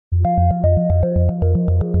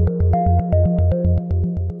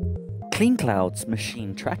CleanCloud's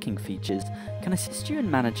machine tracking features can assist you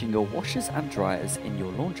in managing your washers and dryers in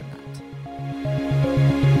your laundromat.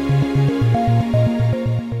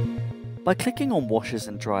 By clicking on washers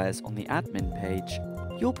and dryers on the admin page,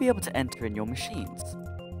 you'll be able to enter in your machines.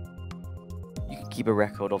 You can keep a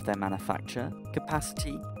record of their manufacture,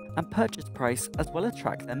 capacity, and purchase price, as well as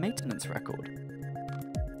track their maintenance record.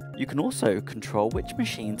 You can also control which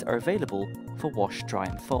machines are available for wash, dry,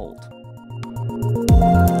 and fold.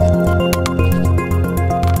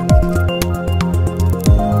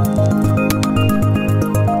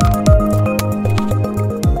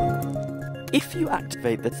 If you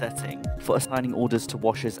activate the setting for assigning orders to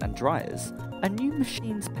washers and dryers, a new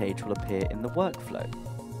machines page will appear in the workflow.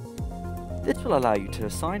 This will allow you to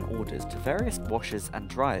assign orders to various washers and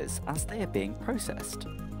dryers as they are being processed.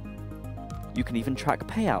 You can even track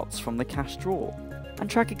payouts from the cash drawer and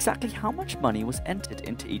track exactly how much money was entered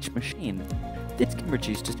into each machine. This can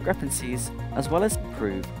reduce discrepancies as well as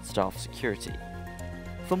improve staff security.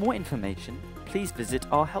 For more information, please visit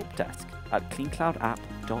our help desk at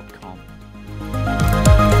cleancloudapp.com.